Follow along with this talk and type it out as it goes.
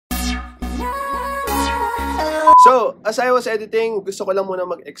So, as I was editing, gusto ko lang muna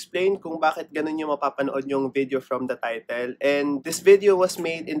mag-explain kung bakit ganun yung mapapanood yung video from the title. And this video was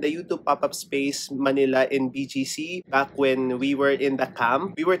made in the YouTube pop-up space Manila in BGC back when we were in the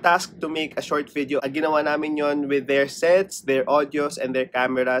camp. We were tasked to make a short video. Ginawa namin yon with their sets, their audios, and their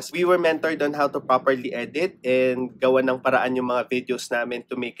cameras. We were mentored on how to properly edit and gawa ng paraan yung mga videos namin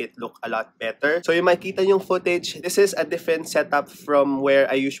to make it look a lot better. So, yung makikita yung footage, this is a different setup from where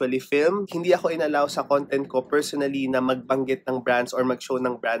I usually film. Hindi ako inallow sa content ko personally na magbanggit ng brands or mag-show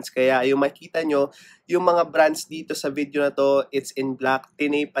ng brands. Kaya yung makita nyo, yung mga brands dito sa video na to, it's in black.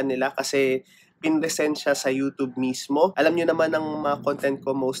 Tinapan nila kasi pinresent siya sa YouTube mismo. Alam nyo naman ng mga content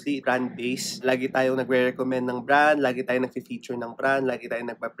ko mostly brand-based. Lagi tayong nagre-recommend ng brand, lagi tayong nag-feature ng brand, lagi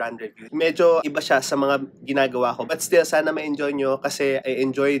tayong nagpa-brand review. Medyo iba siya sa mga ginagawa ko. But still, sana ma-enjoy nyo kasi I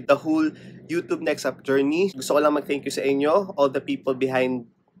enjoyed the whole YouTube Next Up journey. Gusto ko lang mag-thank you sa inyo, all the people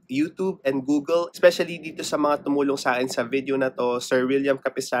behind YouTube and Google, especially dito sa mga tumulong sa akin sa video na to, Sir William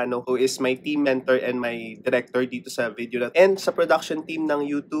Capisano, who is my team mentor and my director dito sa video na to. And sa production team ng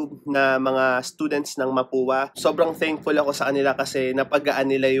YouTube na mga students ng Mapua, sobrang thankful ako sa kanila kasi napagaan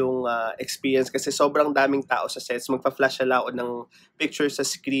nila yung experience kasi sobrang daming tao sa sets. Magpa-flash sila ako ng pictures sa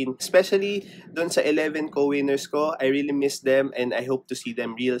screen. Especially dun sa 11 co-winners ko, I really miss them and I hope to see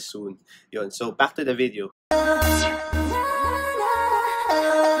them real soon. Yun, so back to the video.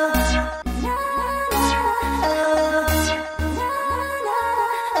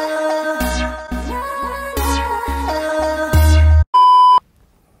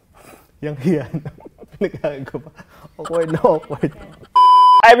 Yang yan. Nagagawa. Awkward na awkward.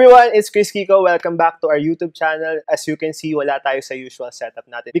 Hi everyone, it's Kuyskiko. Welcome back to our YouTube channel. As you can see, wala tayo sa usual setup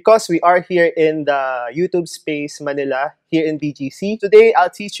natin because we are here in the YouTube space Manila, here in BGC. Today, I'll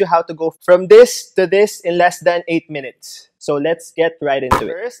teach you how to go from this to this in less than 8 minutes. So let's get right into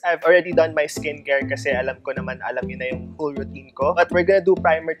it. First, I've already done my skincare kasi alam ko naman, alam niyo na yung full routine ko. But we're gonna do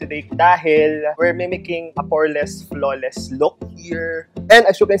primer today dahil we're mimicking a poreless, flawless look here. And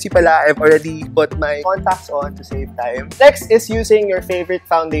as you can see pala, I've already put my contacts on to save time. Next is using your favorite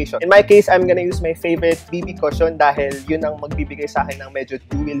foundation. In my case, I'm gonna use my favorite BB cushion dahil yun ang magbibigay sa akin ng medyo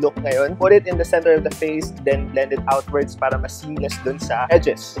dewy look ngayon. Put it in the center of the face, then blend it outwards para mas seamless dun sa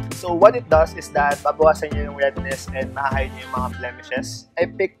edges. So what it does is that babawasan niyo yung redness and mahahide niyo yung mga blemishes. I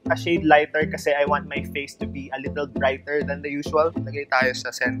picked a shade lighter kasi I want my face to be a little brighter than the usual. Lagay tayo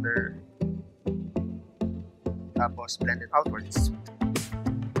sa center. Tapos blend it outwards.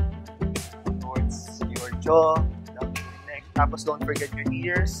 Towards your jaw, down to your neck. Tapos don't forget your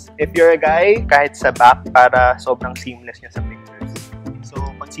ears. If you're a guy, kahit sa back para sobrang seamless niya sa pictures. So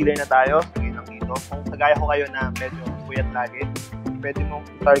concealer na tayo. Yun lang dito. Kung kagaya ko kayo na medyo puyat lagi, pwede mong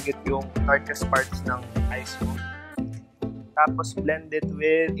target yung darkest parts ng eyes mo. Tapos blend it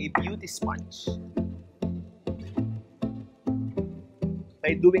with a beauty sponge.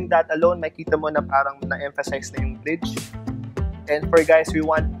 By doing that alone, makita mo na parang na-emphasize na yung bridge. And for guys, we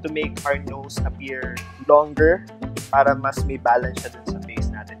want to make our nose appear longer para mas may balance siya dun sa face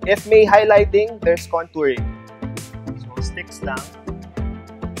natin. If may highlighting, there's contouring. So sticks lang.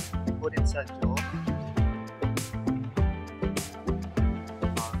 Put it sa jaw.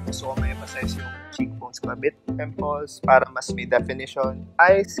 Gusto ko ma-emphasize yung cheekbones ko a bit. Temples para mas may definition.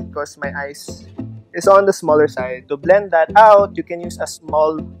 Eyes, because my eyes is on the smaller side. To blend that out, you can use a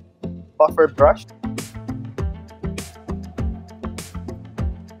small buffer brush.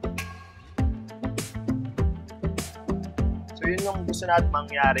 So yun yung gusto natin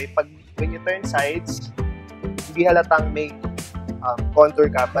mangyari. When you turn sides, hindi halatang may contour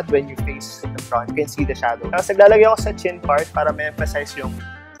ka, but when you face the front, you can see the shadow. Tapos naglalagay ako sa chin part para ma-emphasize yung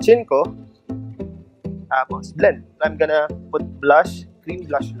chin ko. Tapos blend. I'm gonna put blush, cream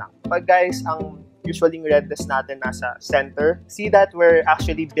blush lang. Pag guys, ang usually yung redness natin nasa center, see that we're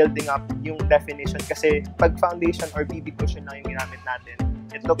actually building up yung definition kasi pag foundation or BB cushion lang yung ginamit natin,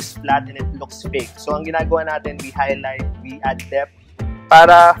 it looks flat and it looks fake. So ang ginagawa natin, we highlight, we add depth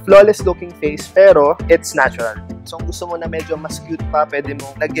para flawless looking face pero it's natural. So kung gusto mo na medyo mas cute pa, pwede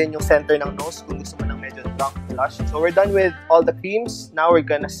mong lagyan yung center ng nose kung gusto mo ng medyo dark blush. So we're done with all the creams. Now we're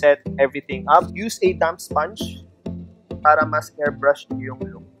gonna set everything up. Use a damp sponge para mas airbrush yung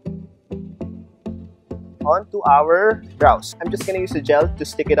look. On to our brows. I'm just gonna use a gel to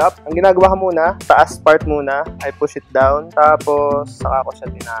stick it up. Ang ginagawa ko muna, taas part muna, I push it down, tapos saka ko siya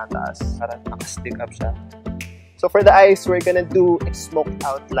tinataas para naka-stick up siya. So for the eyes, we're gonna do a smoked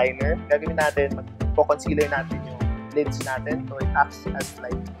out liner. Gagawin natin, magpo-concealer natin yung lids natin so it acts as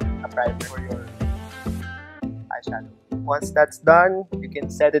like a primer for your eyeshadow. Once that's done, you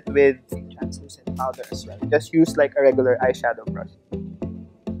can set it with a translucent powder as well. Just use like a regular eyeshadow brush.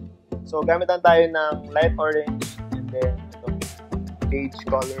 So, gamit lang tayo ng light orange and then itong beige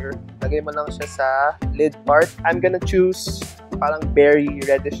color. Lagay mo lang siya sa lid part. I'm gonna choose parang berry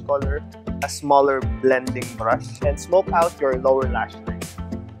reddish color, a smaller blending brush, and smoke out your lower lash line.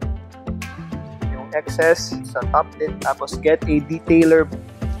 Yung excess sa top lid. Tapos get a detailer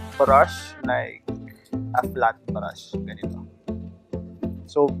brush, like a flat brush. Ganito.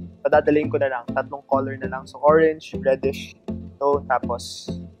 So, padadaling ko na lang. Tatlong color na lang. So, orange, reddish tone,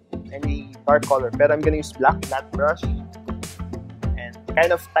 tapos any dark color. Pero I'm gonna use black, flat brush. And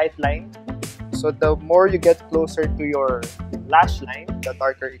kind of tight line. So, the more you get closer to your lash line, the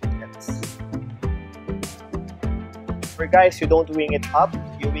darker it gets. For guys, you don't wing it up.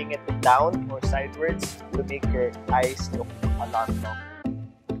 You wing it down or sidewards to make your eyes look a lot longer.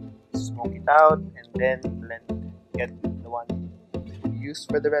 Smoke it out and then blend. Get the one you use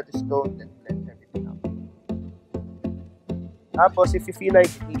for the reddish tone, then blend everything out. Tapos, if you feel like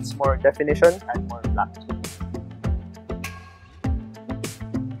it needs more definition, add more black.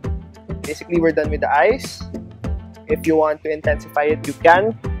 Basically, we're done with the eyes. If you want to intensify it, you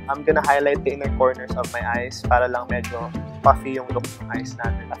can. I'm gonna highlight the inner corners of my eyes para lang medyo puffy yung look ng eyes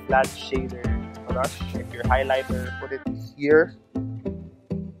natin. A flat shader brush. If your highlighter, put it here.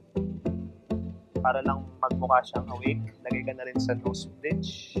 Para lang magmukha siyang awake. Lagay ka na rin sa nose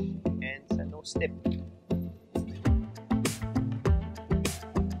bridge and sa nose tip.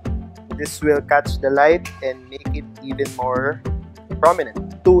 This will catch the light and make it even more prominent.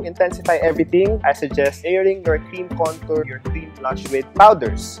 To intensify everything, I suggest layering your cream contour, your cream blush with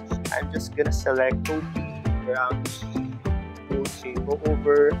powders. I'm just gonna select Taupey, brownish, gold shade. Go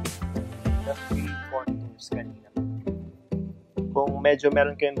over the three contours kanina. Kung medyo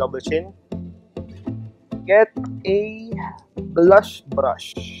meron kayong double chin, get a blush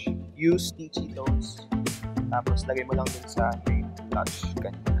brush. Use peachy tones. Tapos lagay mo lang dun sa cream blush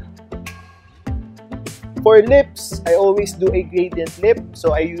kanina. For lips, I always do a gradient lip.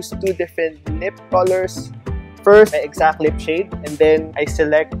 So I use two different lip colors. First, my exact lip shade. And then, I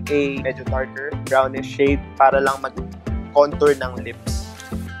select a medyo darker, brownish shade para lang mag-contour ng lips.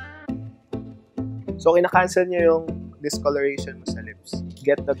 So, kinakancel nyo yung discoloration mo sa lips.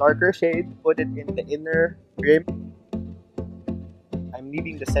 Get the darker shade, put it in the inner rim. I'm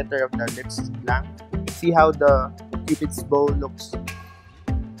leaving the center of the lips blank. See how the Cupid's bow looks.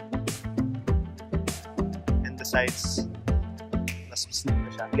 Sides, mas slim na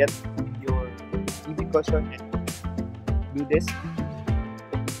siya. Get your BB cushion and do this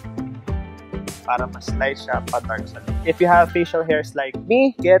para mas light siya, pa-dark sa look. If you have facial hairs like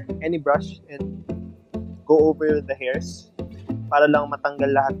me, get any brush and go over the hairs para lang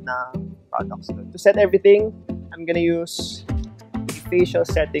matanggal lahat ng products. To set everything, I'm gonna use a facial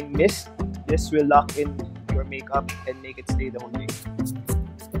setting mist. This will lock in your makeup and make it stay the whole day.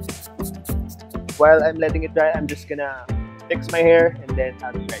 While I'm letting it dry, I'm just gonna fix my hair and then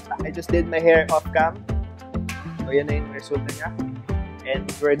I'll be right back. I just did my hair off cam. So, yan na yung resulta niya. And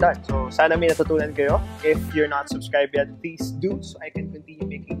we're done. So, sana may natutunan kayo. If you're not subscribed yet, please do so I can continue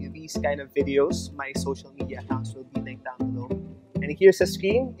making these kind of videos. My social media accounts will be linked down below. And here's the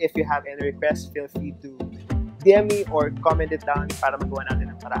screen. If you have any requests, feel free to DM me or comment it down para magawa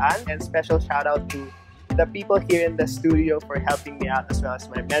natin ng paraan. And special shout out to the people here in the studio for helping me out, as well as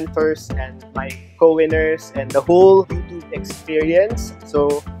my mentors and my co-winners and the whole YouTube experience.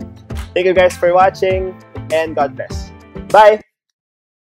 So, thank you guys for watching and God bless. Bye!